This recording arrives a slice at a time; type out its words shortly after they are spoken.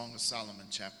Song of Solomon,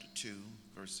 chapter 2,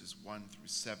 verses 1 through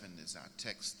 7 is our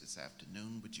text this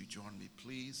afternoon. Would you join me,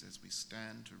 please, as we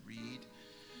stand to read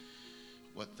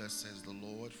what thus says the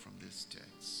Lord from this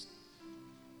text?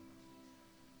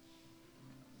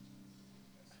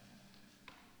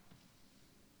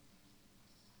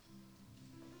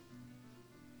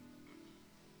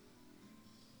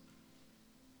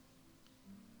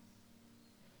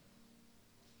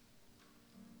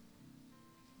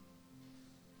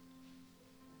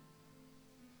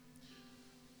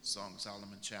 Song of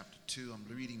Solomon, chapter 2.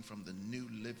 I'm reading from the New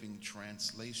Living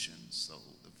Translation, so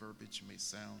the verbiage may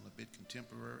sound a bit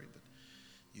contemporary, but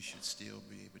you should still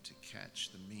be able to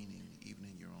catch the meaning even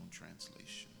in your own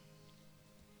translation.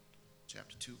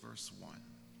 Chapter 2, verse 1.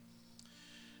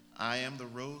 I am the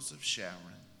rose of Sharon,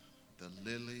 the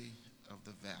lily of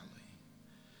the valley.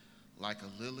 Like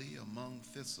a lily among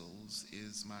thistles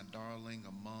is my darling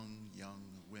among young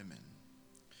women.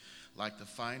 Like the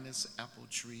finest apple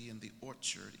tree in the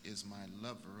orchard is my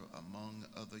lover among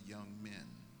other young men.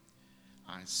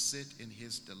 I sit in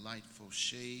his delightful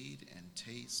shade and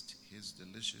taste his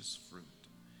delicious fruit.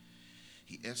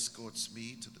 He escorts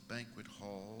me to the banquet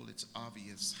hall. It's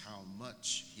obvious how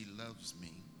much he loves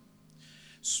me.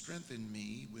 Strengthen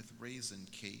me with raisin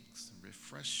cakes,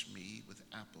 refresh me with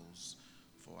apples,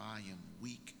 for I am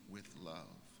weak with love.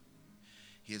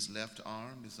 His left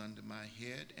arm is under my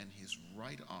head, and his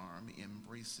right arm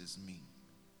embraces me.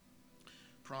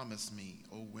 Promise me,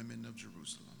 O women of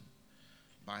Jerusalem,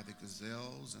 by the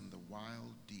gazelles and the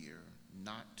wild deer,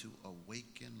 not to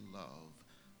awaken love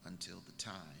until the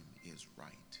time is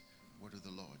right. Word of the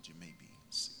Lord, you may be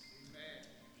seated. Amen.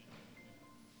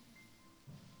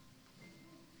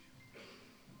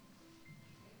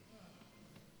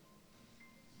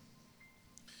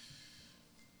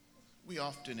 We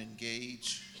often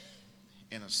engage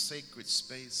in a sacred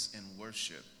space in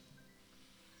worship,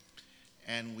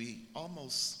 and we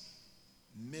almost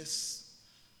miss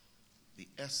the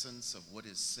essence of what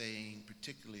it's saying,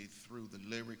 particularly through the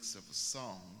lyrics of a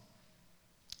song,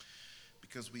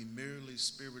 because we merely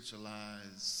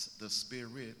spiritualize the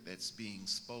spirit that's being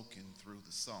spoken through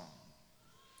the song.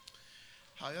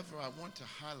 However, I want to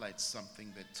highlight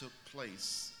something that took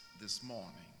place this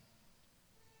morning.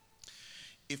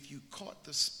 If you caught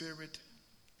the spirit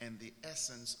and the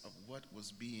essence of what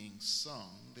was being sung,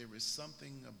 there is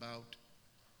something about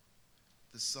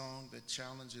the song that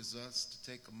challenges us to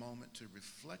take a moment to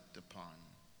reflect upon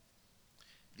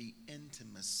the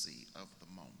intimacy of the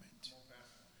moment.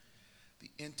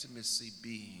 The intimacy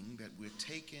being that we're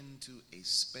taken to a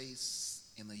space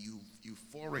in a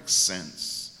euphoric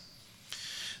sense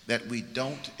that we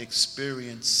don't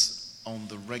experience on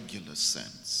the regular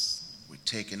sense. We're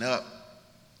taken up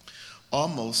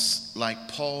almost like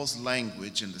Paul's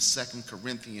language in the 2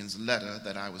 Corinthians letter,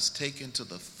 that I was taken to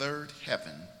the third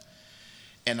heaven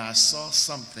and I saw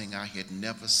something I had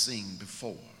never seen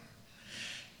before.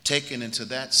 Taken into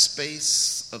that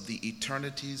space of the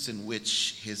eternities in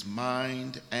which his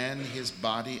mind and his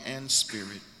body and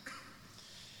spirit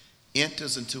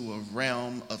enters into a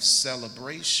realm of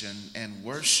celebration and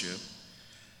worship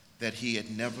that he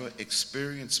had never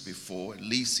experienced before. At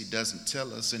least he doesn't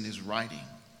tell us in his writing.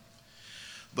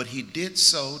 But he did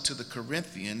so to the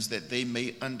Corinthians that they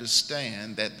may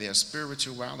understand that their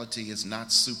spirituality is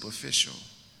not superficial,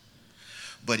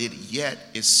 but it yet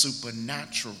is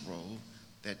supernatural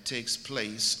that takes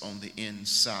place on the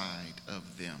inside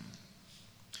of them.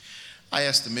 I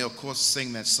asked the male chorus to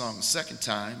sing that song a second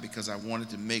time because I wanted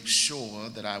to make sure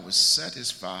that I was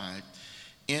satisfied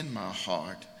in my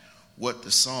heart what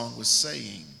the song was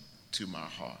saying to my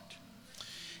heart.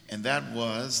 And that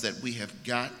was that we have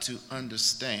got to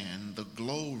understand the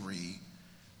glory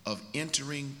of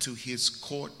entering to his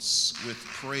courts with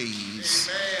praise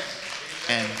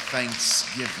and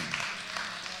thanksgiving.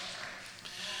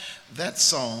 That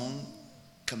song,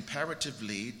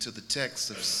 comparatively to the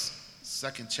text of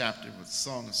second chapter of the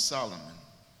Song of Solomon,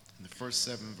 in the first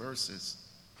 7 verses,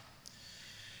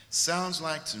 sounds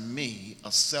like to me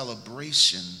a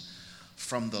celebration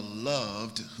from the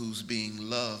loved who's being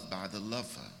loved by the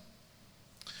lover.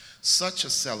 Such a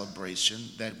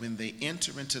celebration that when they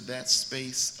enter into that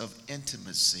space of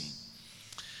intimacy,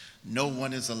 no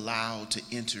one is allowed to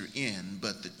enter in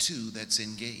but the two that's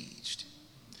engaged.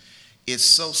 It's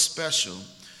so special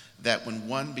that when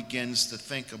one begins to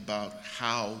think about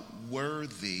how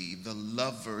worthy the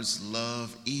lover's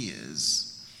love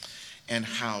is and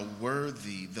how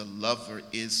worthy the lover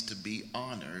is to be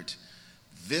honored,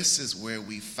 this is where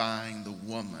we find the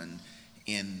woman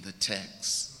in the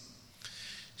text.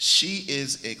 She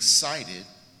is excited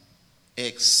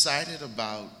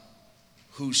about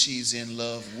who she's in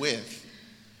love with,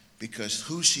 because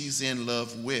who she's in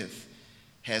love with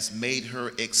has made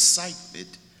her excited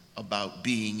about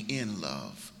being in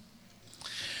love.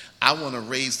 I want to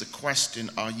raise the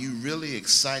question, are you really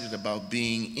excited about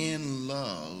being in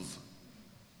love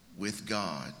with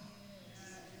God?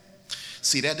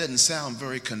 See, that doesn't sound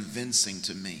very convincing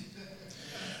to me.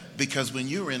 Because when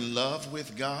you're in love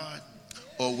with God,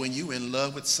 or when you're in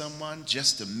love with someone,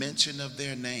 just the mention of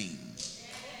their name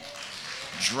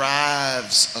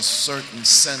drives a certain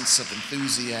sense of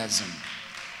enthusiasm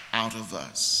out of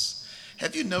us.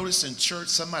 Have you noticed in church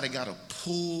somebody got to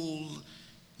pull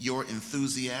your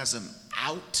enthusiasm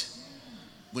out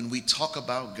when we talk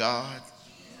about God?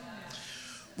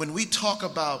 When we talk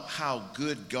about how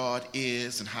good God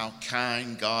is and how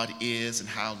kind God is and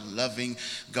how loving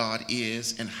God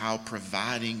is and how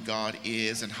providing God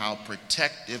is and how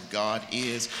protective God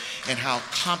is and how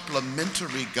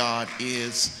complimentary God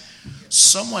is,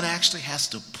 someone actually has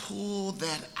to pull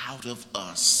that out of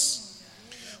us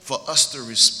for us to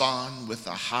respond with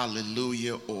a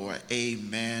hallelujah or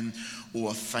amen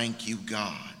or thank you,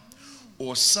 God.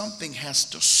 Or something has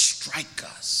to strike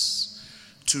us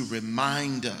to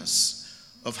remind us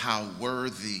of how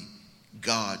worthy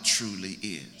God truly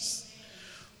is.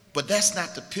 But that's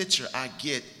not the picture I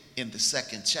get in the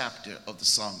second chapter of the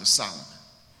Song of Solomon.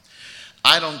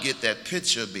 I don't get that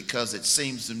picture because it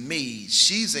seems to me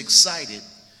she's excited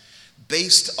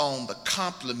based on the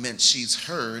compliment she's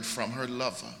heard from her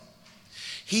lover.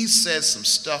 He says some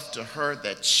stuff to her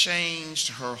that changed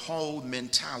her whole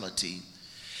mentality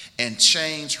and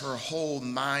changed her whole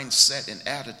mindset and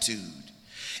attitude.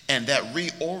 And that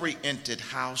reoriented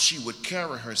how she would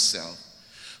carry herself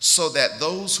so that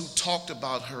those who talked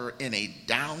about her in a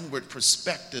downward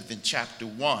perspective in chapter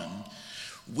 1,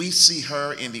 we see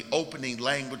her in the opening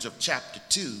language of chapter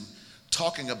 2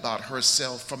 talking about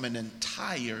herself from an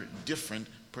entire different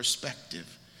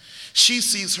perspective. She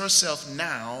sees herself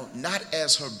now not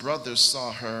as her brothers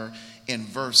saw her in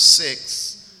verse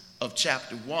 6 of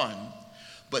chapter 1,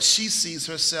 but she sees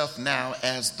herself now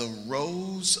as the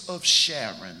rose of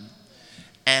Sharon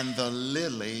and the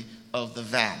lily of the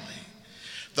valley.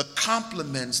 The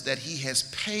compliments that he has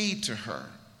paid to her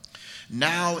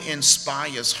now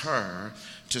inspires her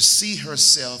to see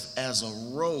herself as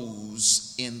a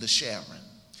rose in the Sharon.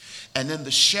 And then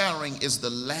the Sharon is the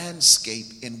landscape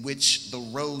in which the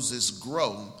roses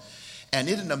grow. And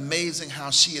isn't it amazing how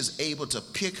she is able to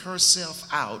pick herself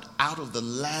out of the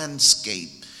landscape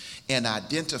and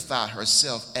identify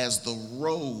herself as the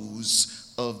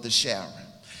rose of the Sharon,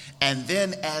 and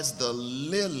then as the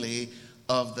lily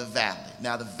of the valley.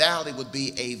 Now, the valley would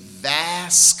be a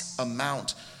vast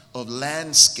amount of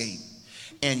landscape,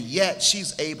 and yet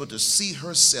she's able to see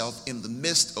herself in the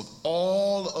midst of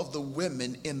all of the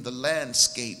women in the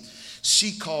landscape.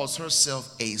 She calls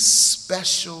herself a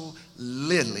special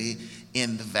lily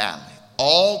in the valley,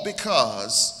 all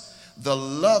because the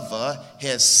lover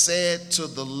has said to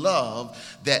the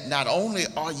love that not only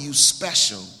are you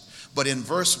special, but in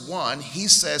verse 1, he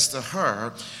says to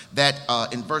her that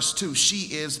in verse 2,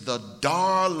 she is the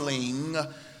darling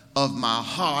of my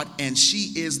heart and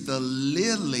she is the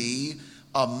lily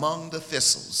among the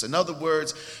thistles. In other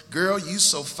words, girl, you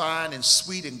so fine and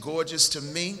sweet and gorgeous to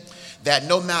me that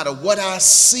no matter what I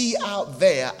see out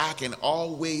there, I can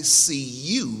always see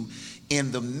you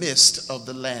in the midst of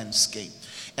the landscape.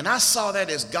 And I saw that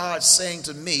as God saying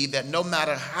to me that no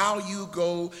matter how you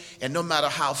go and no matter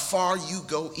how far you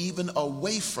go, even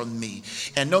away from me,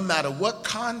 and no matter what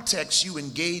context you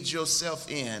engage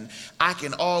yourself in, I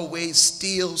can always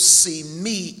still see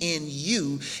me in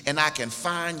you, and I can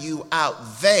find you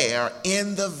out there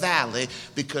in the valley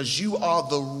because you are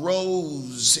the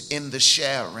rose in the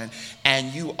Sharon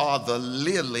and you are the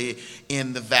lily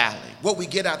in the valley. What we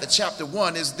get out of chapter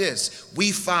 1 is this.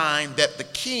 We find that the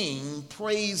king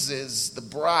praises the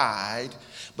bride,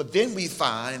 but then we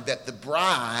find that the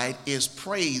bride is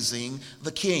praising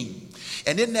the king.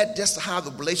 And isn't that just how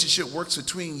the relationship works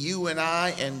between you and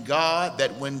I and God?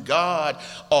 That when God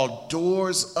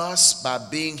adores us by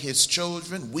being his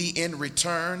children, we in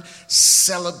return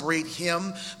celebrate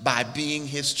him by being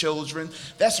his children.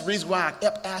 That's the reason why I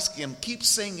kept asking him, keep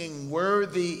singing,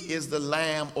 worthy is the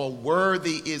Lamb, or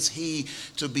worthy is he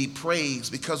to be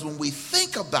praised. Because when we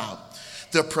think about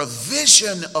the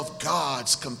provision of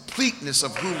God's completeness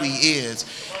of who he is,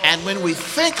 and when we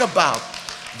think about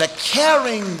the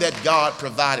caring that God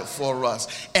provided for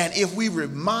us, and if we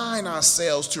remind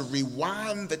ourselves to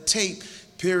rewind the tape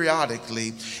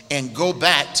periodically and go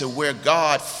back to where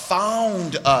God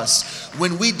found us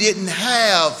when we didn't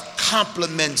have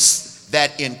compliments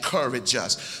that encourage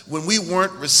us, when we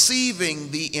weren't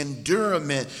receiving the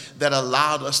endurance that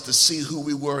allowed us to see who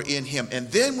we were in him. And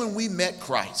then when we met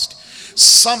Christ,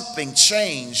 something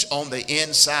changed on the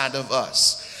inside of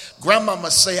us. Grandmama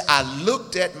say, I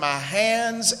looked at my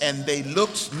hands and they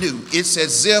looked new. It's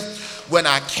as if when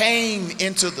I came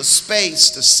into the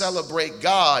space to celebrate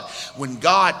God, when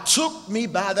God took me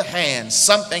by the hand,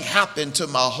 something happened to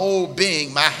my whole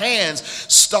being. My hands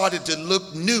started to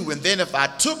look new. And then if I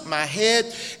took my head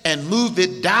and moved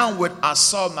it downward, I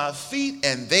saw my feet,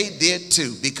 and they did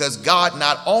too. Because God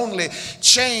not only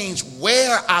changed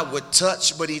where I would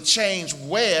touch, but he changed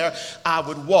where I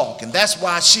would walk. And that's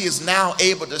why she is now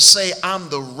able to say, I'm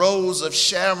the rose of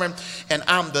Sharon and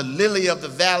I'm the lily of the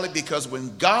valley, because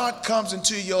when God comes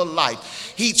into your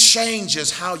life, he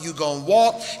changes how you gonna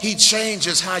walk, he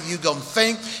changes how you gonna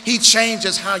think, he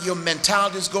changes how your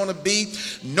mentality is gonna be.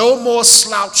 No more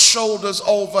slouch shoulders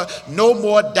over, no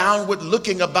more downward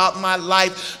looking about my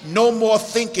life, no more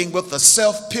thinking with the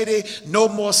self-pity, no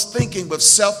more thinking with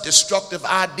self-destructive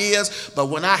ideas. But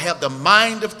when I have the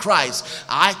mind of Christ,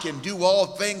 I can do all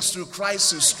things through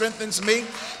Christ who strengthens me.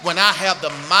 When I have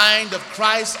the mind of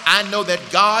Christ, I know that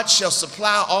God shall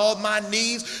supply all my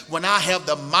needs. When I have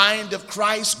the mind of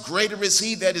Christ, greater is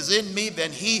he that is in me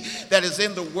than he that is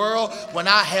in the world. When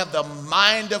I have the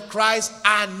mind of Christ,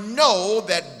 I know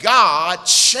that God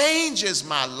changes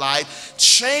my life,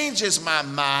 changes my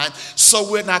mind.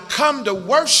 So when I come to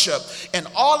worship, and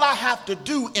all I have to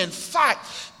do, in fact,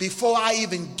 before I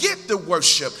even get to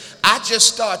worship, I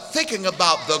just start thinking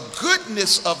about the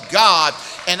goodness of God,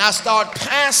 and I start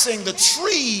passing the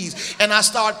trees, and I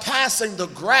start passing the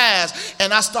grass,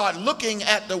 and I start looking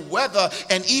at the weather,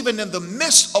 and even in the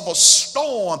midst of a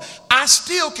storm, I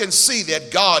still can see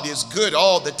that God is good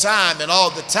all the time, and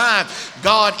all the time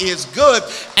God is good.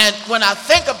 And when I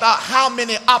think about how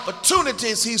many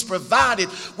opportunities he's provided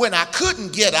when I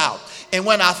couldn't get out, and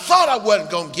when I thought I wasn't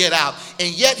going to get out,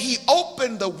 and yet he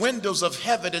opened the windows of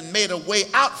heaven and made a way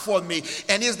out for me.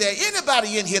 And is there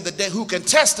anybody in here today who can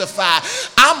testify?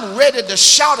 I'm ready to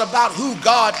shout about who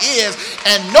God is,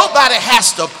 and nobody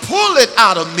has to pull it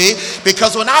out of me,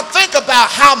 because when I think about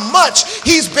how much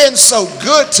he's been so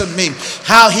good to me,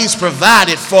 how he's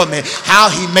provided for me, how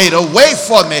he made a way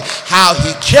for me, how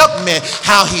he kept me,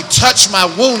 how he touched my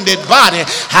wounded body,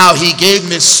 how he gave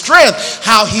me strength,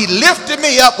 how he lifted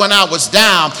me up when I was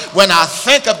down. When I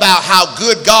think about how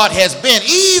good God has been,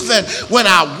 even when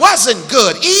I wasn't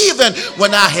good, even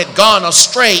when I had gone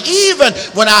astray, even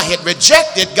when I had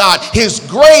rejected God, his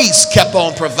grace kept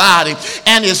on providing,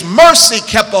 and his mercy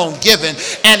kept on giving,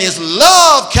 and his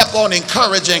love kept on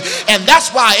encouraging. And that's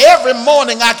why every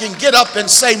morning I can get up and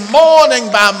say,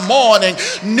 morning by morning,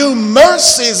 new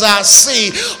mercies I see.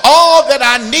 All that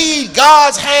I need,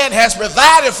 God's hand has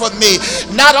provided for me.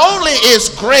 Not only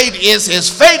is great is his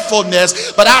faithfulness,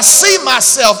 but I see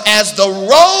myself as the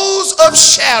rose of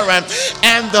Sharon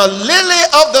and the lily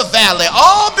of the valley,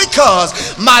 all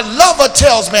because my lover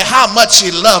tells me how much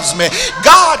he loves me.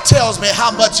 God tells me how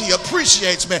much he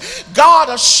appreciates me. God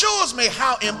assures me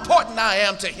how important I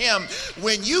am to him.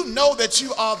 When you know that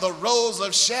you are the rose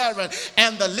of Sharon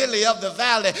and the lily of the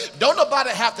valley, don't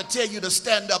nobody have to tell you to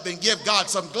stand up and give God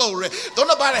some glory. Don't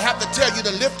nobody have to tell you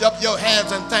to lift up your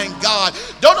hands and thank God.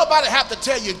 Don't nobody have to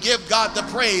tell you give God the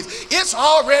praise. It's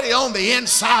already on the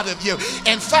inside of you.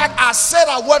 In fact, I said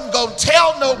I wasn't going to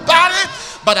tell nobody,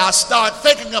 but I started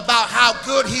thinking about how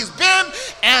good he's been,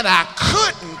 and I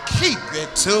couldn't keep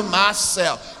it to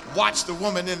myself. Watch the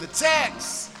woman in the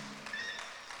text.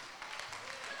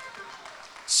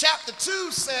 Chapter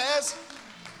 2 says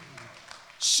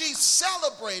she's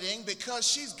celebrating because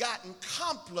she's gotten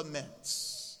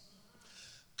compliments.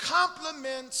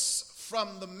 Compliments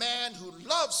from the man who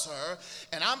loves her.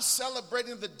 And I'm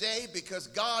celebrating the day because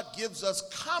God gives us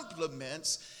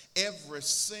compliments every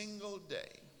single day.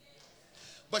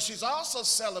 But she's also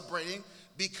celebrating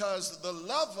because the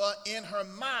lover in her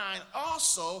mind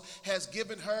also has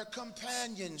given her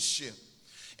companionship.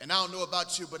 And I don't know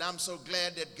about you, but I'm so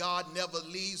glad that God never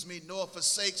leaves me nor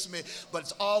forsakes me, but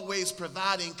it's always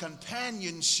providing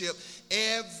companionship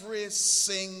every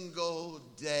single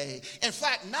day. In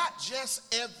fact, not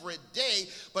just every day,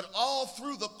 but all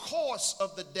through the course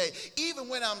of the day. Even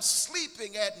when I'm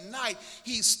sleeping at night,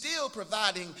 he's still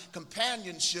providing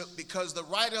companionship, because the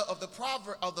writer of the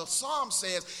proverb of the psalm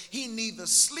says he neither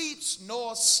sleeps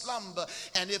nor slumber.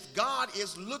 And if God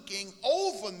is looking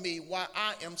over me while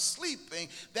I am sleeping,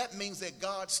 that means that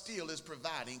God still is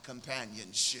providing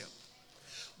companionship.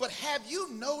 But have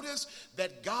you noticed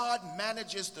that God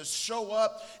manages to show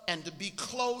up and to be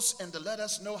close and to let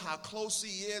us know how close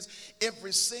he is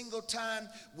every single time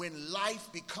when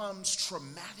life becomes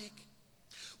traumatic?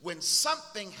 When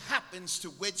something happens to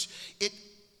which it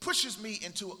pushes me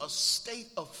into a state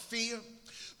of fear.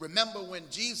 Remember when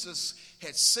Jesus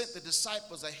had sent the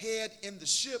disciples ahead in the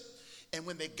ship, and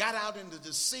when they got out into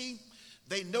the sea,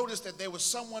 they noticed that there was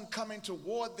someone coming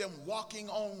toward them walking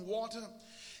on water.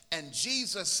 And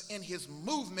Jesus, in his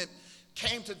movement,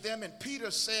 came to them, and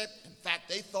Peter said, in fact,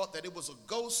 they thought that it was a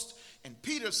ghost. And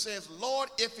Peter says, Lord,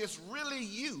 if it's really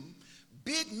you,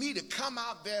 bid me to come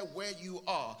out there where you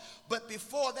are. But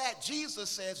before that, Jesus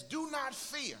says, do not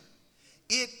fear.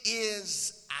 It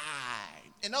is I.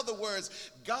 In other words,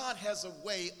 God has a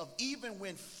way of, even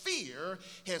when fear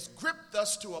has gripped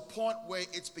us to a point where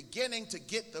it's beginning to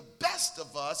get the best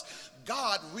of us,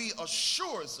 God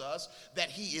reassures us that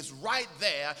he is right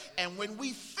there. And when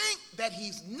we think that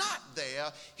he's not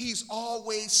there, he's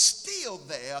always still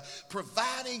there,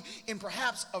 providing in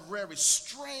perhaps a very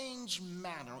strange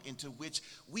manner into which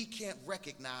we can't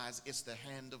recognize it's the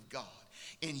hand of God.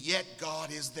 And yet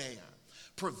God is there,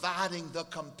 providing the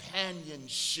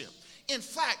companionship. In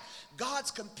fact,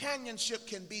 God's companionship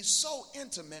can be so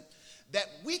intimate that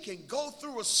we can go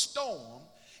through a storm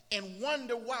and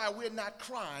wonder why we're not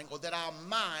crying, or that our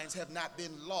minds have not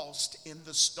been lost in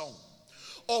the storm.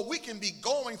 Or we can be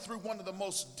going through one of the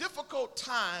most difficult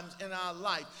times in our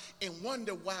life and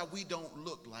wonder why we don't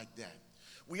look like that.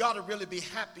 We ought to really be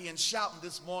happy and shouting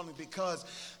this morning, because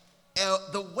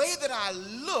the way that I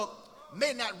look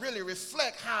may not really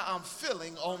reflect how I'm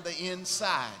feeling on the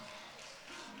inside.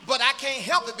 But I can't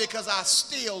help it, because I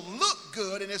still look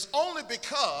good, and it's only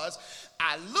because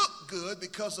I look good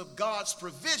because of God's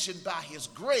provision by his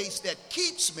grace that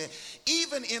keeps me,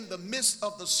 even in the midst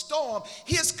of the storm.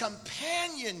 His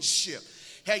companionship.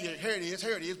 Here it is.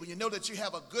 When you know that you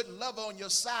have a good lover on your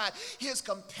side, his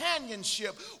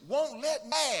companionship won't let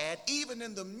me mad even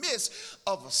in the midst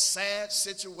of a sad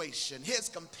situation. His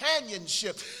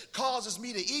companionship causes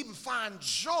me to even find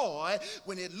joy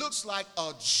when it looks like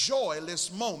a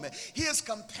joyless moment. His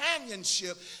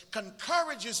companionship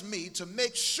encourages me to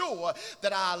make sure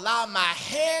that I allow my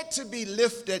head to be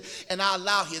lifted and I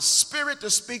allow his spirit to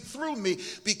speak through me,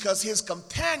 because his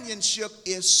companionship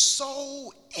is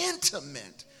so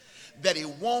intimate that it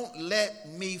won't let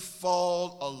me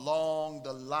fall along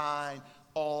the line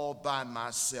all by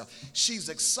myself. She's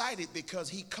excited because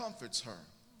he comforts her.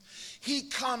 He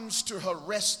comes to her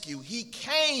rescue. He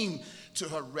came to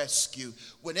her rescue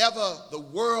whenever the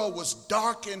world was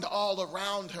darkened all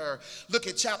around her. Look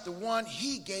at chapter 1.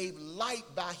 He gave light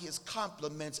by his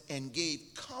compliments and gave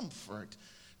comfort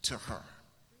to her.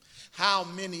 How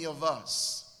many of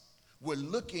us were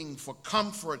looking for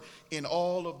comfort in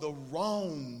all of the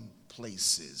wrong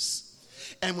places?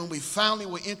 And when we finally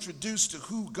were introduced to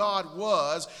who God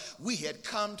was, we had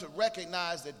come to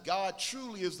recognize that God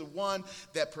truly is the one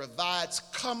that provides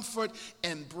comfort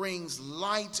and brings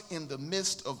light in the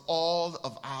midst of all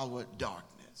of our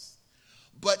darkness.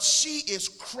 But she is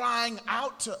crying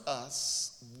out to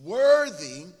us,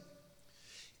 worthy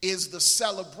is the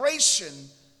celebration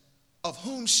of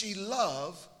whom she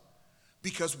loved,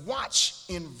 because watch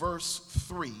in verse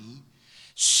 3,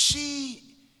 she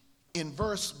in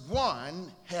verse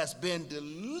 1 has been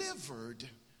delivered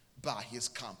by his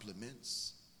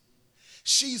compliments.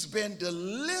 She's been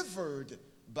delivered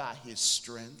by his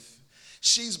strength.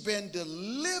 She's been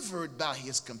delivered by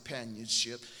his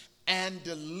companionship and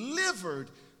delivered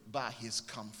by his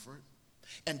comfort.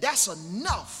 And that's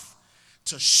enough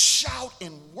to shout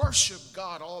and worship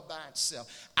God all by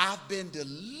itself. I've been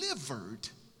delivered.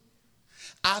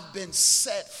 I've been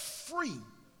set free.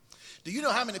 Do you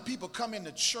know how many people come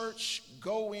into church,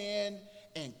 go in,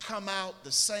 and come out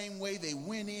the same way they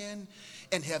went in,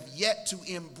 and have yet to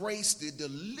embrace the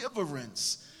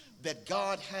deliverance that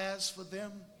God has for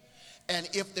them? And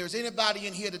if there's anybody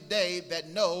in here today that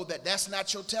know that that's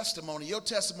not your testimony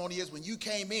is when you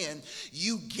came in,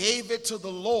 you gave it to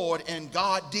the Lord, and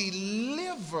God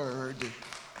delivered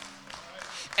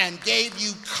and gave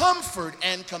you comfort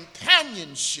and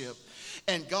companionship.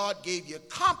 And God gave you a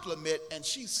compliment, and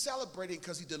she's celebrating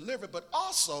because he delivered, but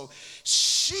also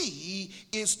she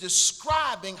is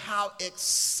describing how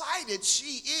excited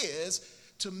she is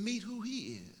to meet who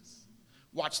he is.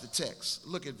 Watch the text.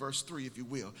 Look at verse 3, if you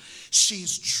will.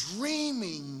 She's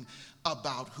dreaming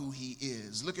about who he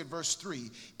is. Look at verse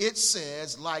 3. It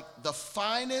says, like the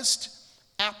finest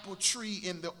apple tree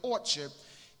in the orchard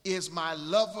is my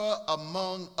lover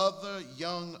among other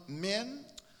young men.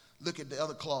 Look at the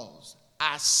other clause.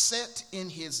 I sat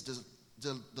in his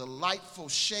delightful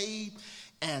shade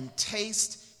and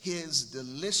taste his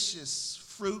delicious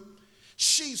fruit.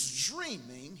 She's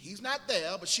dreaming. He's not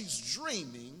there, but she's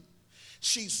dreaming.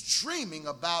 She's dreaming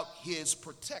about his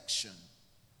protection.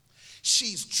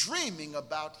 She's dreaming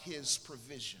about his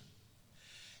provision.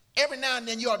 Every now and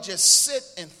then you ought to just sit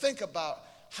and think about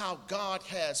how God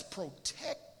has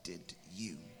protected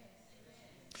you.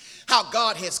 How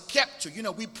God has kept you. You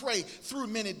know, we pray through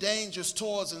many dangers,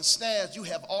 toils, and snares you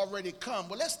have already come.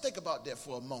 Well, let's think about that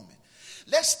for a moment.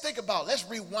 Let's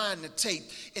rewind the tape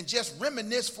and just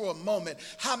reminisce for a moment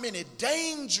how many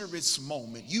dangerous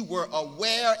moments you were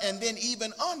aware and then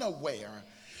even unaware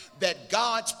that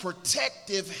God's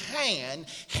protective hand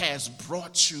has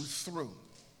brought you through.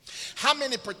 How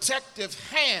many protective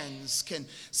hands can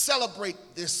celebrate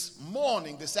this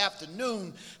morning, this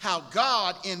afternoon, how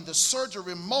God in the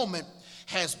surgery moment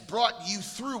has brought you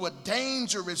through a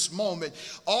dangerous moment.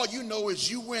 All you know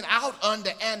is you went out under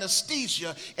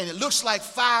anesthesia, and it looks like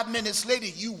 5 minutes later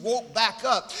you woke back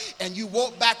up, and you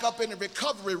woke back up in the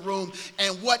recovery room,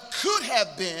 and what could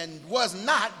have been was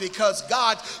not, because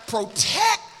God's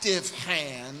protective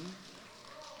hand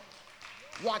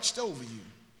watched over you.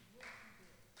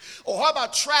 Or how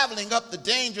about traveling up the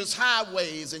dangerous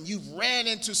highways and you've ran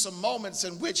into some moments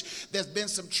in which there's been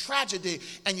some tragedy,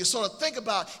 and you sort of think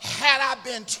about, had I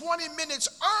been 20 minutes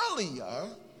earlier,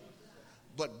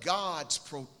 but God's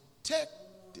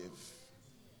protective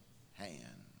hand.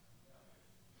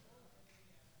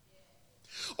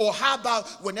 Or how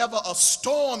about whenever a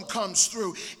storm comes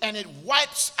through and it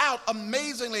wipes out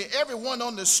amazingly everyone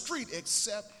on the street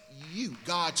except you,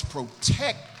 God's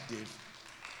protective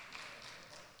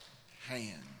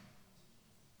hand.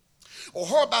 Or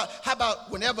how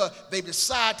about whenever they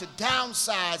decide to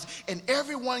downsize and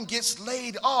everyone gets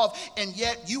laid off and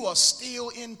yet you are still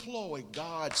employed,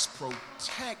 God's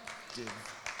protective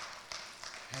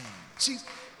hand.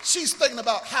 She's thinking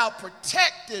about how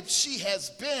protective she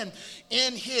has been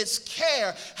in his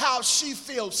care, how she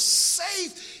feels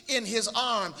safe in his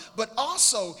arm, but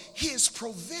also his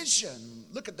provision.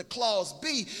 Look at the clause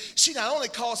B. She not only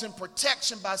calls him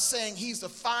protection by saying he's the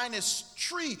finest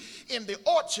tree in the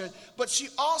orchard, but she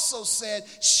also said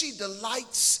she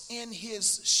delights in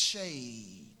his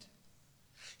shade,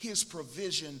 his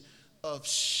provision of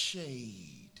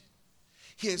shade.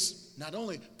 His not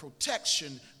only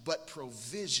protection, but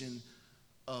provision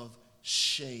of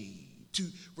shade. To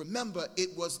remember, it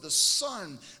was the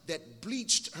sun that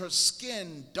bleached her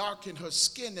skin, darkened her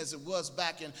skin, as it was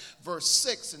back in verse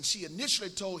 6. And she initially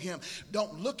told him,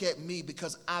 don't look at me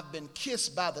because I've been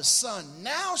kissed by the sun.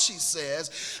 Now she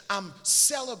says, I'm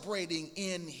celebrating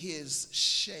in his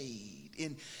shade,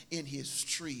 in his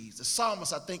trees. The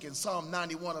psalmist, I think in Psalm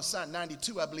 91 or Psalm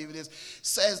 92, I believe it is,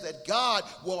 says that God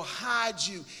will hide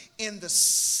you in the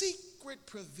secret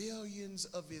pavilions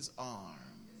of his arms.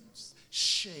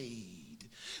 Shade.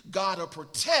 God will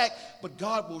protect, but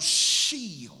God will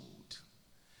shield.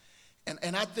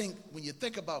 And I think when you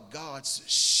think about God's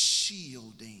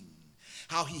shielding,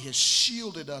 how he has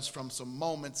shielded us from some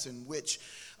moments in which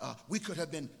we could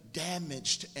have been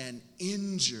damaged and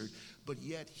injured, but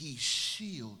yet he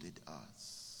shielded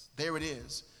us. There it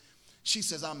is. She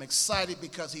says, I'm excited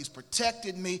because he's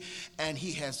protected me and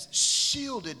he has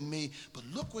shielded me. But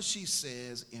look what she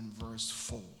says in verse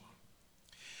 4.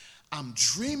 I'm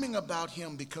dreaming about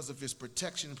him because of his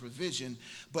protection and provision,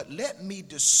 but let me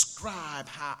describe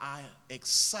how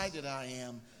excited I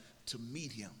am to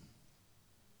meet him.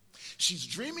 She's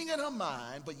dreaming in her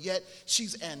mind, but yet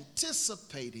she's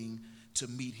anticipating to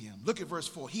meet him. Look at verse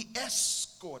 4. He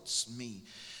escorts me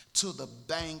to the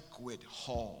banquet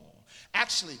hall.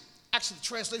 Actually, the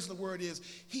translation of the word is,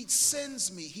 he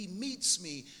sends me, he meets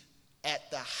me at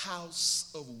the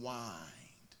house of wine.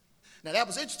 Now, that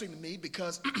was interesting to me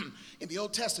because in the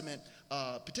Old Testament,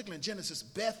 particularly in Genesis,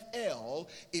 Bethel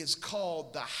is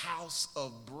called the house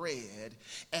of bread.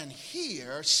 And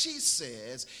here she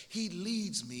says, he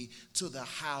leads me to the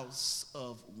house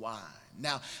of wine.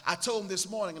 Now, I told him this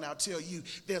morning, and I'll tell you,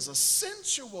 there's a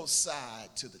sensual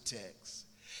side to the text,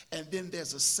 and then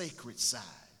there's a sacred side.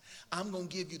 I'm going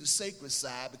to give you the sacred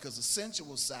side because the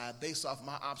sensual side, based off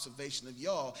my observation of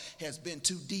y'all, has been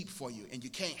too deep for you, and you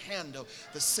can't handle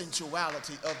the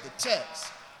sensuality of the text.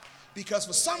 Because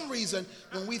for some reason,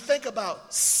 when we think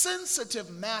about sensitive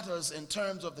matters in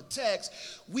terms of the text,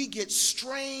 we get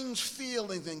strange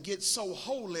feelings and get so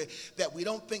holy that we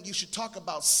don't think you should talk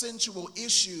about sensual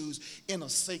issues in a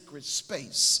sacred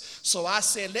space. So I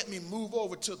said, let me move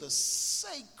over to the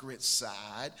sacred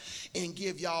side and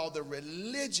give y'all the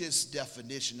religious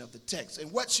definition of the text.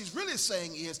 And what she's really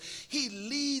saying is, he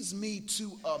leads me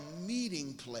to a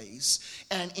meeting place,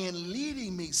 and in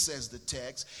leading me, says the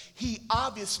text, he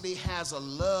obviously has a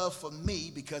love for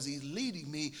me because he's leading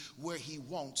me where he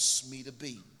wants me to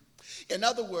be. In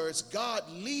other words, God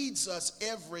leads us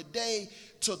every day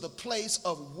to the place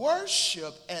of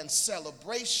worship and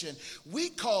celebration. We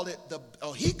call it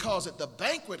he calls it the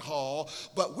banquet hall,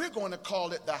 but we're going to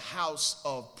call it the house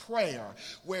of prayer,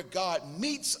 where God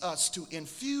meets us to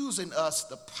infuse in us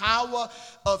the power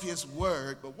of his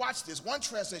word. But watch this. One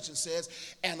translation says,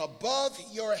 and above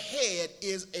your head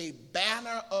is a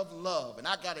banner of love. And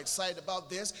I got excited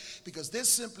about this because this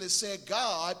simply said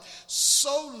God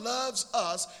so loves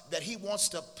us that he wants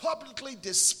to publicly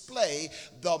display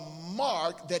the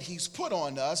mark that he's put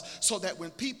on us, so that when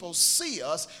people see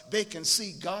us, they can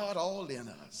see God all in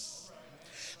us.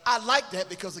 I like that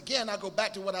because, again, I go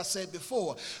back to what I said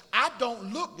before. I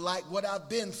don't look like what I've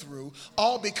been through,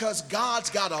 all because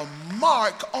God's got a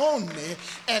mark on me,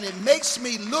 and it makes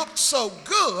me look so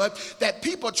good that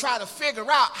people try to figure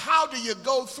out, how do you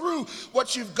go through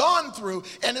what you've gone through?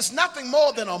 And it's nothing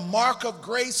more than a mark of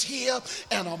grace here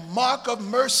and a mark of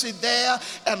mercy there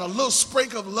and a little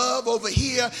sprinkle of love over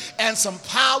here and some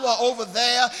power over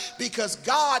there, because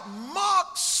God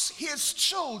marks his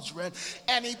children,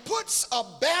 and he puts a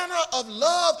banner of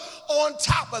love on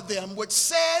top of them, which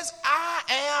says, I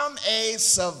am a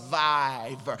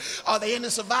survivor. Are there any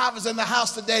survivors in the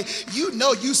house today? You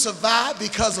know you survived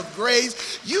because of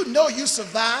grace. You know you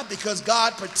survived because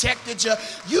God protected you.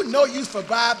 You know you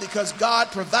survived because God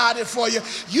provided for you.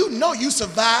 You know you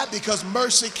survived because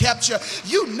mercy kept you.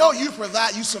 You know you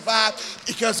survived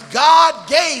because God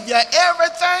gave you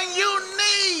everything you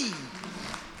need.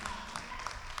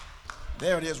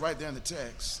 There it is right there in the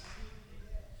text.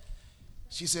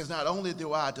 She says, not only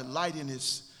do I delight in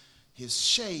his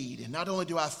shade, and not only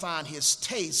do I find his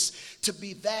taste to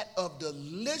be that of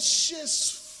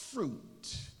delicious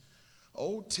fruit.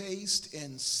 Oh, taste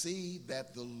and see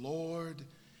that the Lord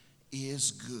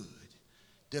is good.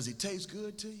 Does he taste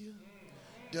good to you?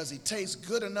 Does he taste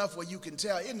good enough where you can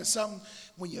tell? Isn't it something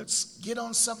when you get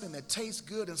on something that tastes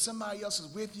good and somebody else is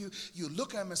with you, you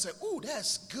look at him and say, ooh,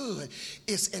 that's good.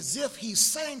 It's as if he's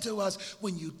saying to us,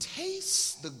 when you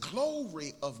taste the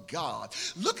glory of God,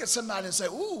 look at somebody and say,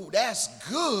 ooh, that's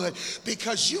good,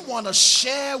 because you want to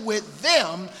share with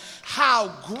them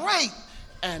how great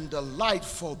and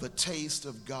delightful the taste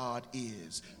of God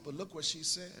is. But look what she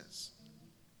says.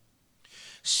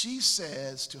 She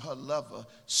says to her lover,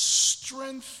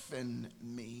 strengthen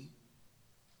me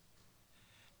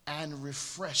and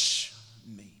refresh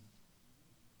me.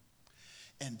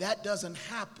 And that doesn't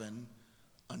happen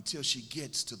until she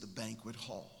gets to the banquet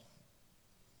hall.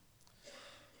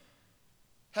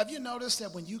 Have you noticed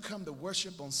that when you come to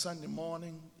worship on Sunday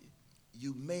morning,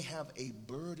 you may have a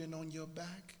burden on your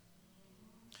back?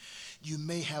 You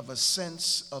may have a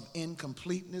sense of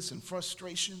incompleteness and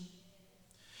frustration.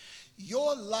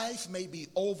 Your life may be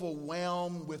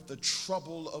overwhelmed with the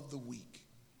trouble of the week.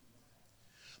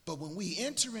 But when we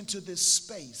enter into this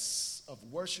space of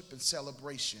worship and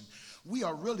celebration, we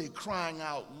are really crying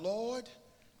out, Lord,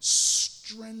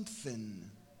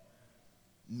 strengthen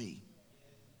me.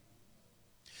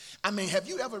 I mean, have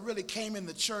you ever really came in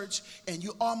the church and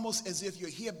you almost as if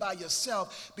you're here by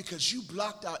yourself because you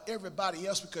blocked out everybody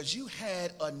else because you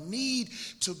had a need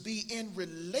to be in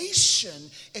relation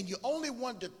and you only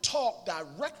wanted to talk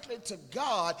directly to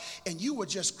God, and you were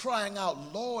just crying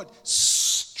out, Lord,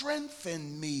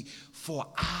 strengthen me, for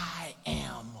I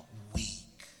am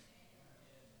weak.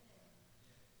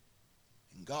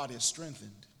 And God has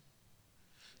strengthened.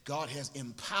 God has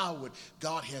empowered.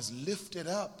 God has lifted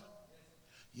up.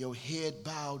 Your head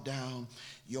bowed down,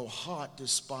 your heart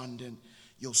despondent,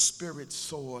 your spirit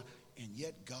sore, and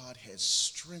yet God has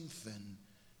strengthened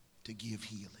to give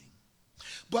healing.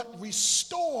 But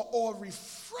restore or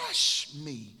refresh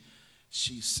me,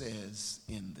 she says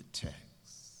in the text.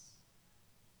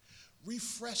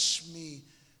 Refresh me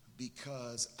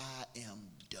because I am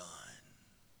done.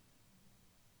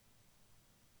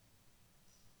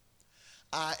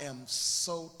 I am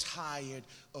so tired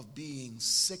of being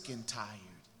sick and tired.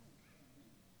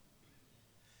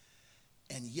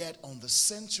 And yet on the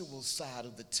sensual side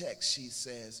of the text, she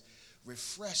says,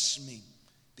 refresh me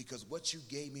because what you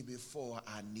gave me before,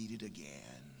 I need it again.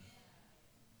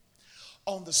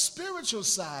 On the spiritual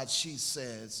side, she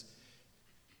says,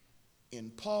 in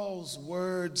Paul's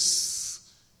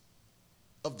words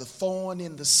of the thorn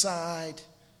in the side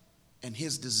and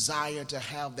his desire to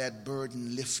have that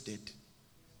burden lifted,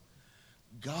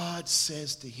 God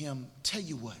says to him, tell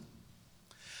you what,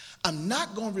 I'm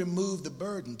not going to remove the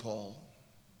burden, Paul.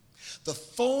 The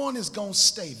thorn is going to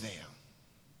stay there.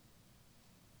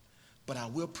 But I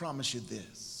will promise you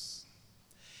this.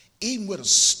 Even with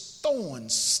a thorn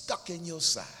stuck in your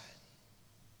side,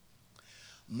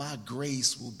 my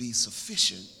grace will be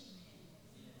sufficient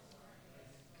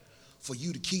for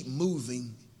you to keep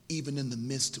moving even in the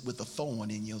midst with a thorn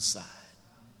in your side.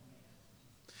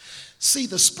 See,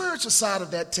 the spiritual side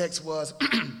of that text was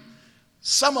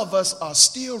some of us are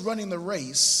still running the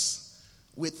race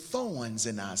with thorns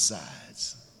in our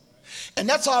sides. And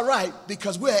that's all right,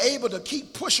 because we're able to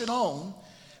keep pushing on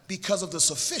because of the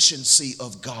sufficiency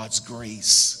of God's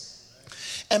grace.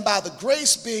 And by the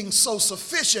grace being so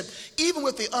sufficient, even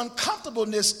with the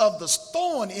uncomfortableness of the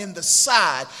thorn in the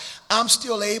side, I'm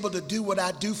still able to do what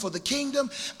I do for the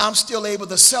kingdom. I'm still able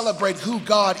to celebrate who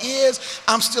God is.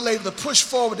 I'm still able to push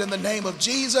forward in the name of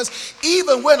Jesus,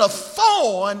 even when a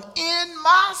thorn in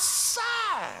my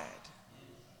side.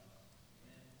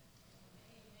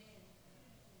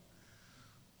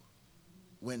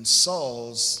 When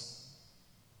Saul's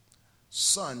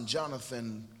son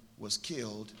Jonathan was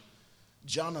killed,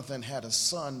 Jonathan had a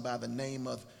son by the name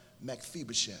of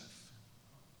Mephibosheth.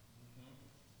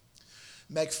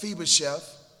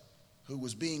 Mephibosheth, who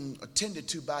was being attended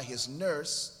to by his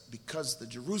nurse because the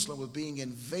Jerusalem was being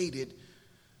invaded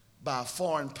by a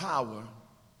foreign power,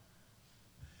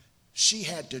 she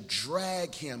had to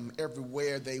drag him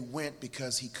everywhere they went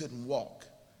because he couldn't walk.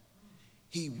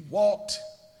 He walked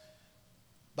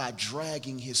by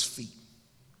dragging his feet.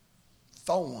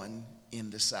 Thorn in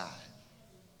the side.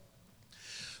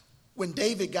 When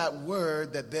David got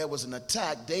word that there was an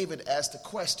attack, David asked the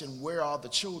question, where are the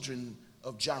children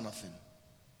of Jonathan?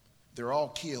 They're all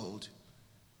killed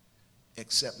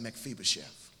except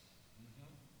Mephibosheth.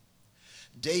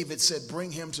 David said,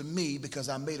 bring him to me, because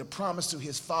I made a promise to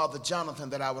his father Jonathan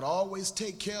that I would always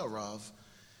take care of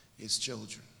his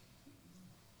children.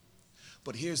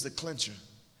 But here's the clincher.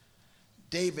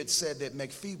 David said that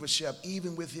Mephibosheth,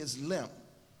 even with his limp,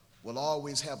 will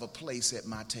always have a place at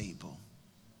my table.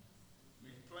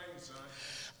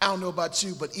 I don't know about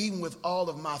you, but even with all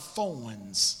of my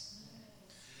thorns,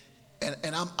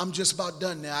 and I'm just about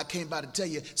done now. I came by to tell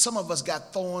you, some of us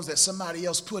got thorns that somebody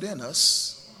else put in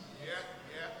us.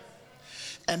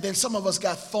 And then some of us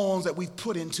got thorns that we've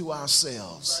put into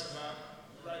ourselves.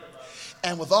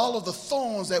 And with all of the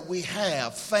thorns that we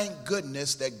have, thank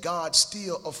goodness that God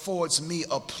still affords me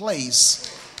a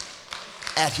place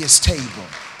at his table.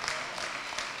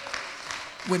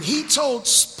 When he told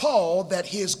Paul that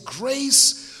his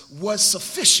grace was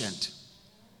sufficient,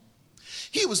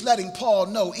 he was letting Paul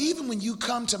know, even when you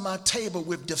come to my table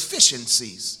with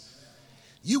deficiencies,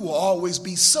 you will always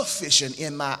be sufficient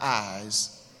in my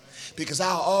eyes, because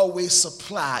I'll always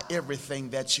supply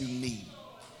everything that you need.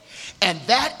 And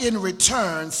that in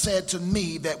return said to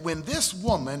me that when this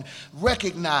woman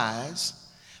recognized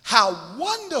how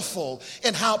wonderful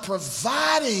and how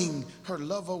providing her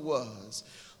lover was,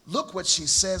 look what she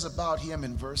says about him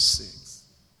in verse 6.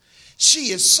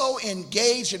 She is so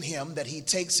engaged in him that he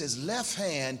takes his left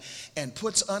hand and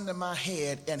puts under my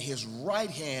head, and his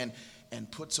right hand and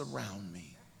puts around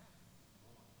me.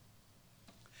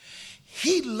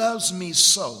 He loves me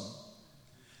so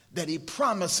that he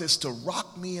promises to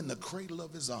rock me in the cradle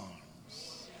of his arms.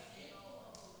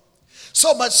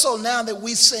 So much so now that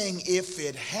we sing, if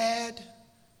it had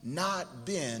not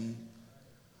been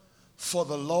for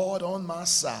the Lord on my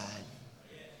side,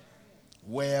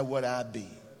 where would I be?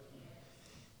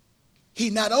 He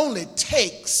not only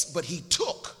takes, but he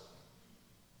took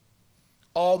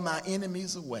all my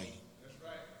enemies away.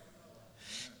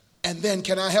 And then,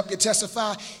 can I help you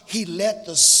testify? He let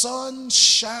the sun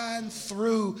shine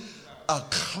through a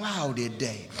cloudy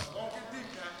day.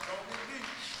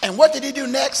 And what did he do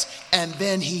next? And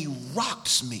then he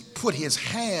rocks me, put his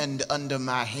hand under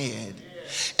my head,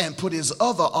 and put his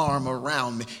other arm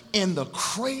around me in the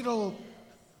cradle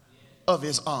of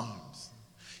his arms.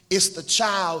 It's the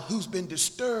child who's been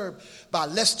disturbed by,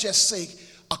 let's just say,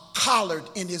 a collard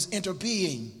in his inner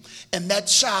being. And that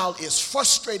child is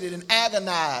frustrated and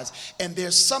agonized. And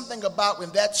there's something about when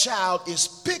that child is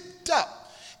picked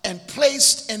up and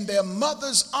placed in their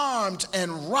mother's arms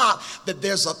and rocked, that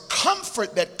there's a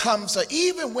comfort that comes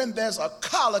even when there's a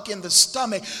colic in the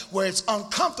stomach where it's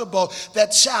uncomfortable, that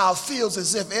child feels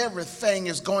as if everything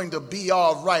is going to be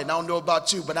all right. And I don't know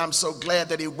about you, but I'm so glad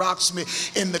that he rocks me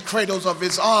in the cradles of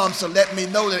his arms to let me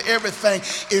know that everything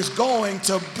is going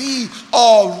to be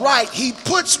all right. He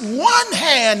puts one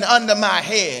hand under my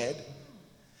head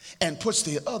and puts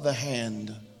the other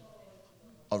hand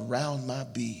around my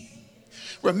being.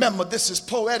 Remember, this is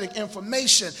poetic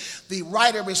information. The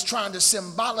writer is trying to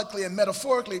symbolically and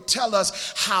metaphorically tell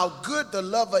us how good the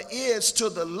lover is to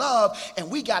the loved, and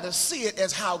we got to see it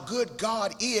as how good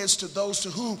God is to those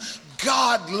to whom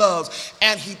God loves.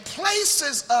 And he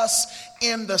places us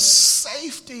in the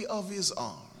safety of his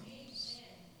arms.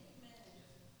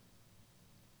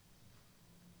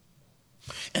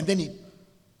 And then he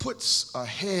puts a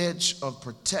hedge of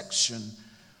protection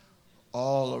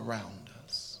all around.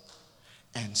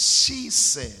 And she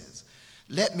says,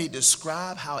 let me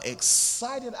describe how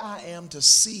excited I am to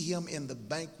see him in the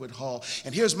banquet hall.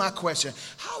 And here's my question.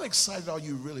 How excited are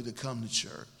you really to come to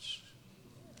church?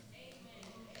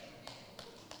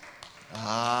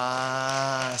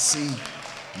 See.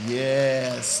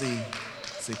 Yeah, see.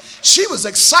 She was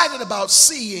excited about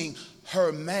seeing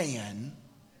her man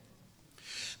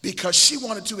because she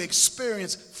wanted to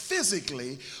experience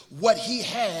physically what he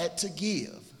had to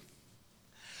give.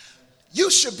 You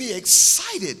should be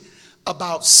excited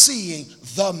about seeing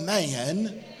the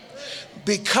man,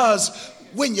 because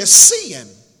when you see him,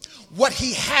 what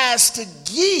he has to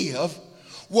give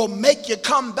will make you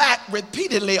come back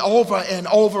repeatedly over and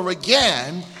over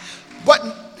again. But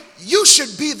you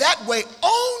should be that way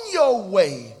on your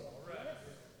way.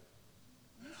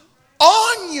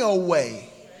 On your way.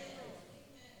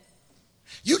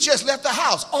 You just left the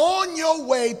house on your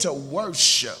way to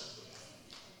worship.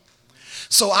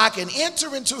 So I can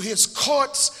enter into his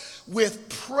courts with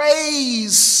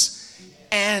praise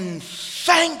and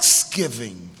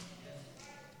thanksgiving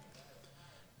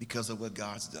because of what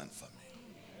God's done for me.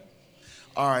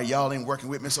 All right, y'all ain't working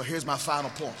with me, so here's my final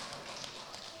point.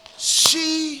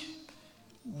 She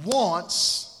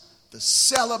wants the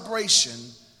celebration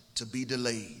to be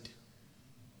delayed.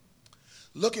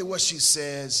 Look at what she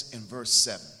says in verse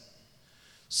 7.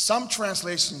 Some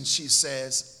translations she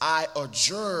says, I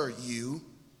adjure you.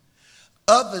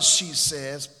 Others she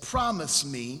says, promise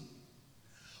me.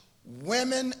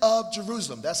 Women of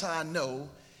Jerusalem. That's how I know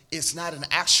it's not an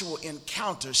actual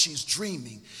encounter. She's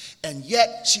dreaming. And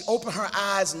yet she opened her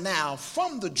eyes now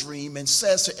from the dream and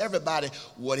says to everybody,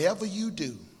 whatever you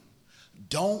do,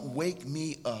 don't wake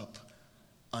me up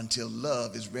until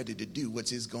love is ready to do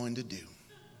what it's going to do.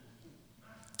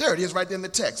 There it is right there in the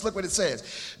text. Look what it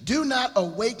says. Do not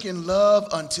awaken love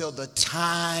until the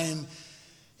time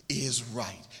is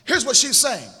right. Here's what she's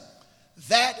saying.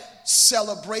 That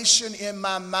celebration in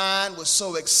my mind was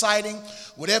so exciting.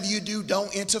 Whatever you do,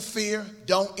 don't interfere,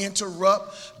 don't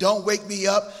interrupt, don't wake me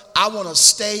up. I want to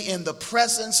stay in the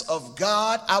presence of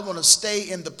God. I want to stay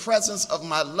in the presence of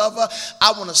my lover.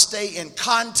 I want to stay in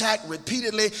contact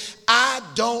repeatedly. I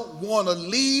don't want to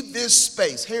leave this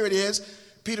space. Here it is.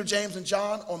 Peter, James, and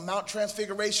John on Mount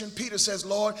Transfiguration. Peter says,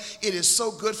 Lord, it is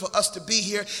so good for us to be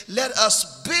here. Let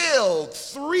us build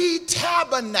 3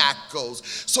 tabernacles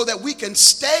so that we can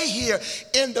stay here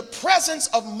in the presence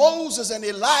of Moses and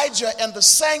Elijah and the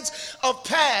saints of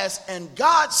past. And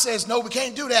God says, no, we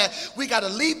can't do that. We got to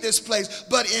leave this place,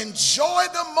 but enjoy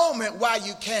the moment while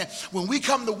you can. When we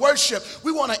come to worship,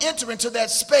 we want to enter into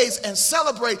that space and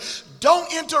celebrate.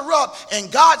 Don't interrupt.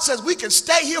 And God says we can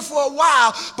stay here for a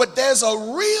while, but there's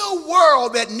a real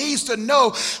world that needs to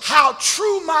know how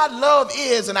true my love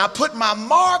is. And I put my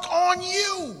mark on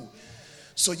you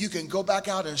so you can go back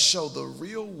out and show the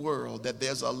real world that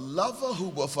there's a lover who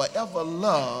will forever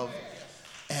love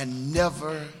and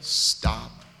never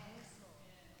stop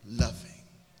loving.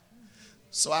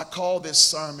 So I call this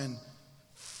sermon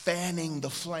Fanning the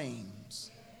Flames.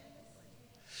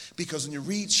 Because when you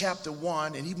read chapter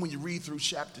 1, and even when you read through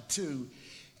chapter 2,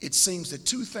 it seems that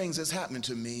 2 things is happening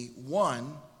to me.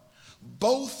 One,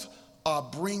 both are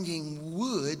bringing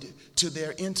wood to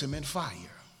their intimate fire.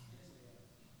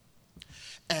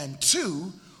 And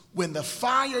 2, when the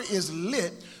fire is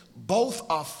lit,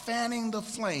 both are fanning the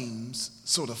flames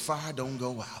so the fire don't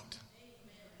go out.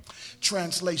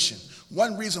 Translation.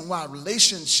 One reason why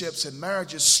relationships and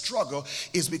marriages struggle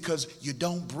is because you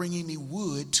don't bring any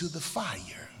wood to the fire.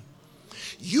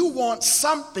 You want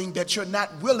something that you're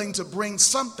not willing to bring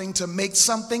something to make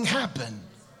something happen.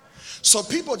 So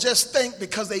people just think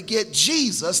because they get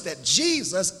Jesus, that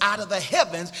Jesus out of the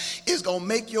heavens is going to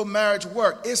make your marriage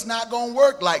work. It's not going to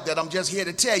work like that. I'm just here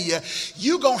to tell you,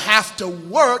 you're going to have to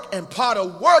work, and part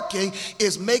of working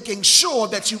is making sure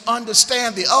that you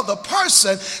understand the other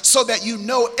person so that you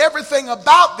know everything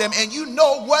about them and you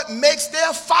know what makes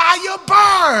their fire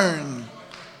burn.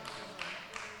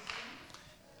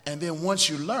 And then once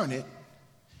you learn it,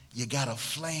 you got a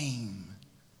flame.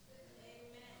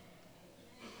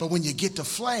 But when you get the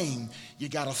flame, you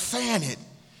got to fan it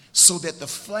so that the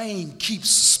flame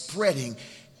keeps spreading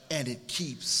and it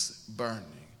keeps burning.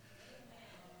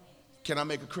 Can I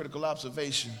make a critical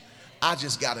observation? I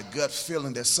just got a gut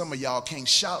feeling that some of y'all can't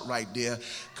shout right there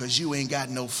because you ain't got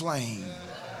no flame.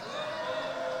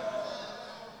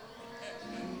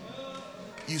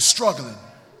 You struggling.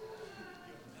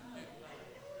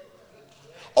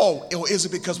 Oh, or is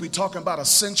it because we're talking about a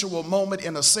sensual moment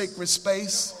in a sacred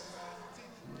space?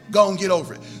 Go and get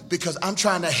over it, because I'm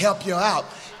trying to help you out.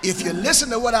 If you listen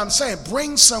to what I'm saying,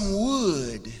 bring some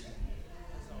wood.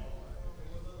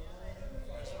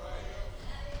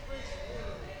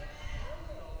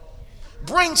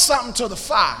 Bring something to the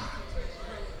fire.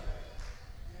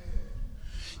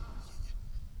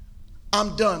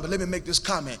 I'm done, but let me make this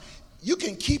comment. You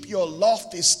can keep your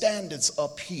lofty standards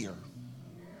up here,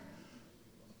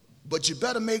 but you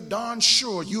better make darn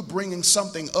sure you're bringing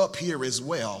something up here as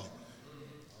well.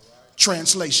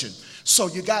 Translation. So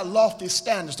you got lofty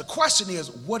standards. The question is,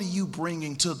 what are you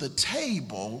bringing to the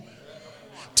table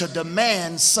to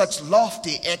demand such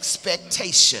lofty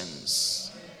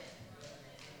expectations?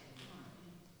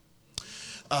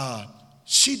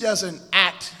 She doesn't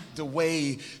act the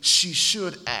way she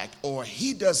should act, or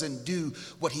he doesn't do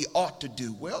what he ought to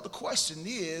do. Well, the question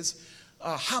is,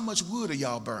 how much wood are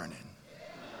y'all burning?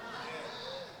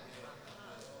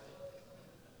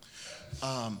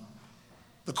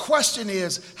 The question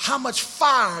is, how much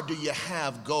fire do you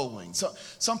have going? So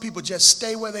some people just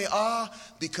stay where they are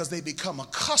because they become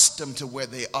accustomed to where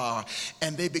they are.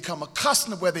 And they become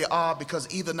accustomed to where they are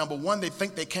because either, number one, they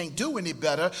think they can't do any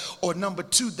better, or number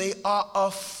two, they are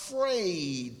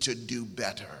afraid to do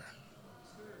better.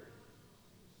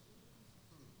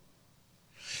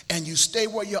 And you stay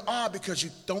where you are because you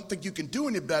don't think you can do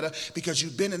any better, because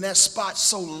you've been in that spot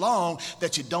so long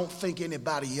that you don't think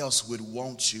anybody else would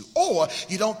want you. Or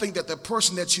you don't think that the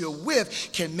person that you're with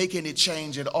can make any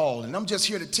change at all. And I'm just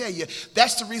here to tell you,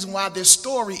 that's the reason why this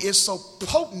story is so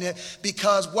potent,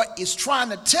 because what it's trying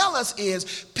to tell us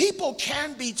is people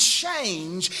can be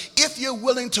changed if you're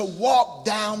willing to walk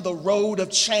down the road of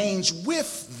change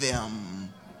with them.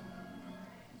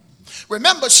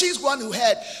 Remember, she's one who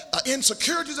had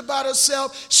insecurities about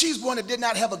herself. She's one that did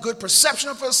not have a good perception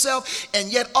of herself.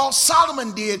 And yet all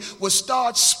Solomon did was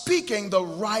start speaking the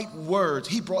right words.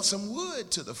 He brought some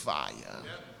wood to the fire.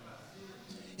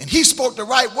 And he spoke the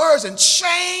right words and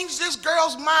changed this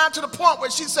girl's mind to the point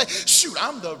where she said, shoot,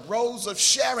 I'm the rose of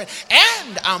Sharon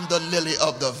and I'm the lily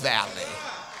of the valley.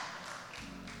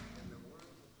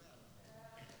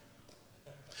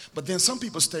 But then some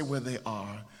people stay where they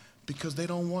are because they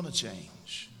don't want to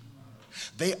change.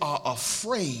 They are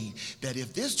afraid that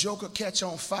if this joker catch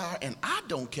on fire and I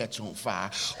don't catch on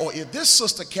fire, or if this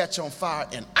sister catch on fire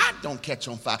and I don't catch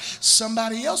on fire,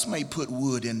 somebody else may put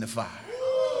wood in the fire.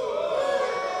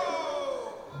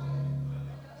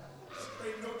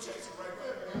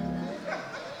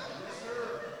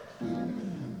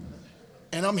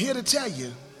 And I'm here to tell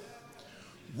you,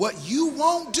 what you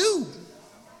won't do,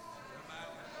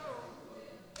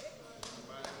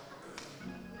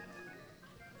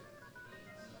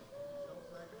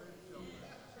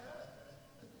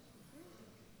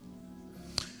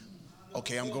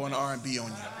 okay, I'm going R&B on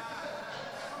you.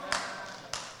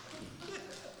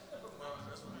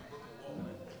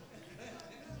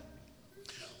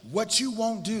 What you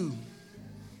won't do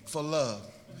for love,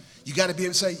 you got to be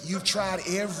able to say, you've tried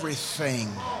everything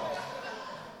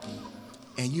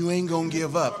and you ain't going to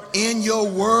give up. In your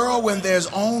world when there's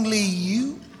only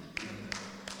you,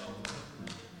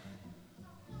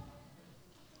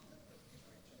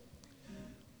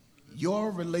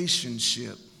 your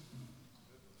relationship.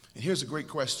 And here's a great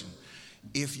question.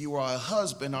 If you are a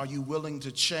husband, are you willing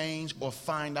to change or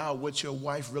find out what your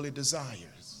wife really desires?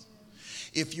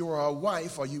 If you are a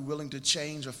wife, are you willing to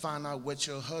change or find out what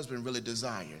your husband really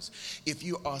desires? If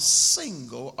you are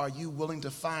single, are you willing to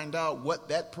find out what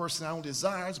that person not only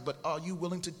desires, but are you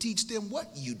willing to teach them what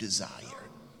you desire?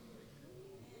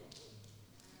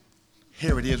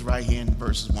 Here it is right here in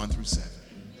verses 1 through 7.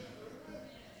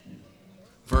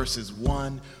 Verses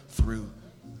 1 through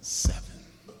 7.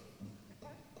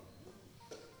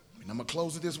 And I'm going to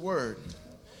close with this word.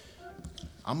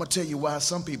 I'm going to tell you why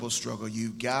some people struggle. You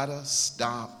got to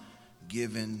stop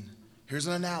giving. Here's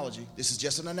an analogy. This is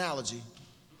just an analogy.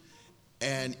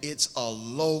 And it's a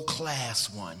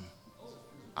low-class one.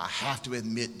 I have to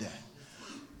admit that.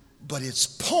 But its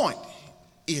point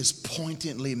is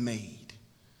pointedly made.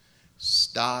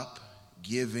 Stop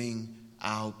giving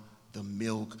out the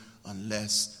milk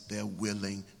unless they're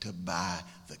willing to buy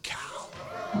the cow.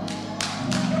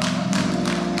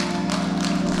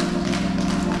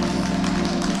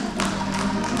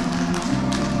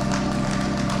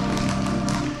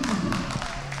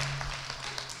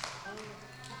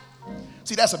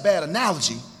 See, that's a bad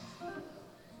analogy,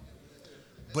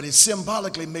 but it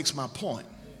symbolically makes my point.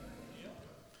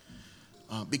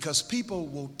 Because people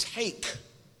will take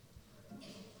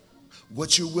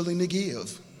what you're willing to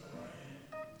give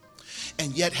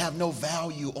and yet have no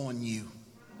value on you.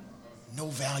 No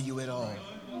value at all.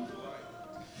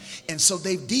 And so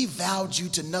they've devalued you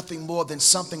to nothing more than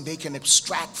something they can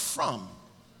extract from,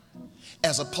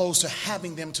 as opposed to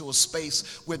having them to a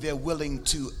space where they're willing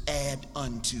to add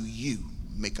unto you,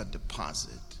 make a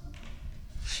deposit.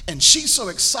 And she's so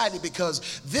excited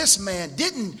because this man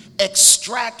didn't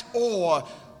extract or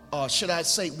should I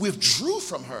say withdrew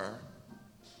from her.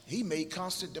 He made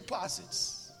constant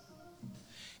deposits.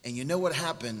 And you know what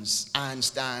happens?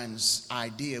 Einstein's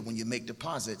idea when you make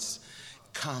deposits,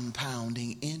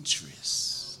 compounding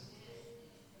interest.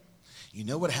 You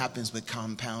know what happens with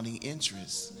compounding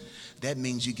interest? That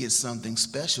means you get something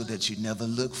special that you never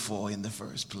looked for in the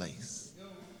first place.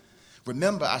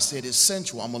 Remember, I said it's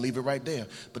sensual. I'm going to leave it right there.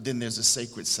 But then there's a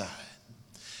sacred side.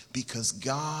 Because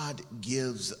God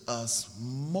gives us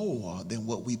more than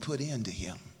what we put into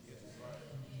him.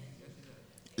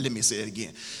 Let me say it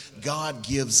again. God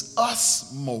gives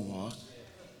us more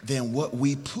than what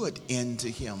we put into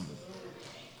him.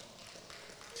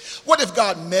 What if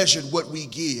God measured what we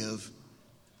give,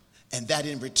 and that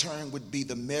in return would be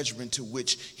the measurement to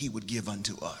which he would give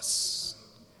unto us?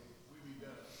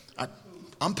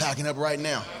 I'm packing up right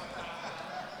now.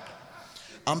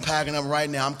 I'm packing up right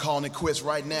now. I'm calling it quits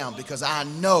right now, because I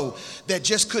know there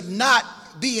just could not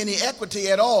be any equity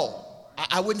at all.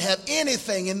 I wouldn't have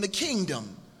anything in the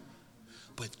kingdom.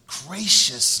 But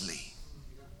graciously,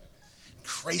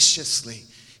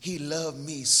 he loved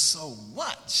me so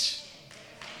much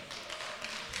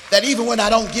that even when I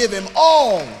don't give him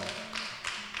all,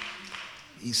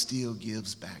 he still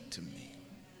gives back to me.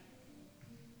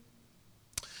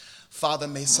 Father,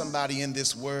 may somebody in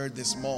this word this morning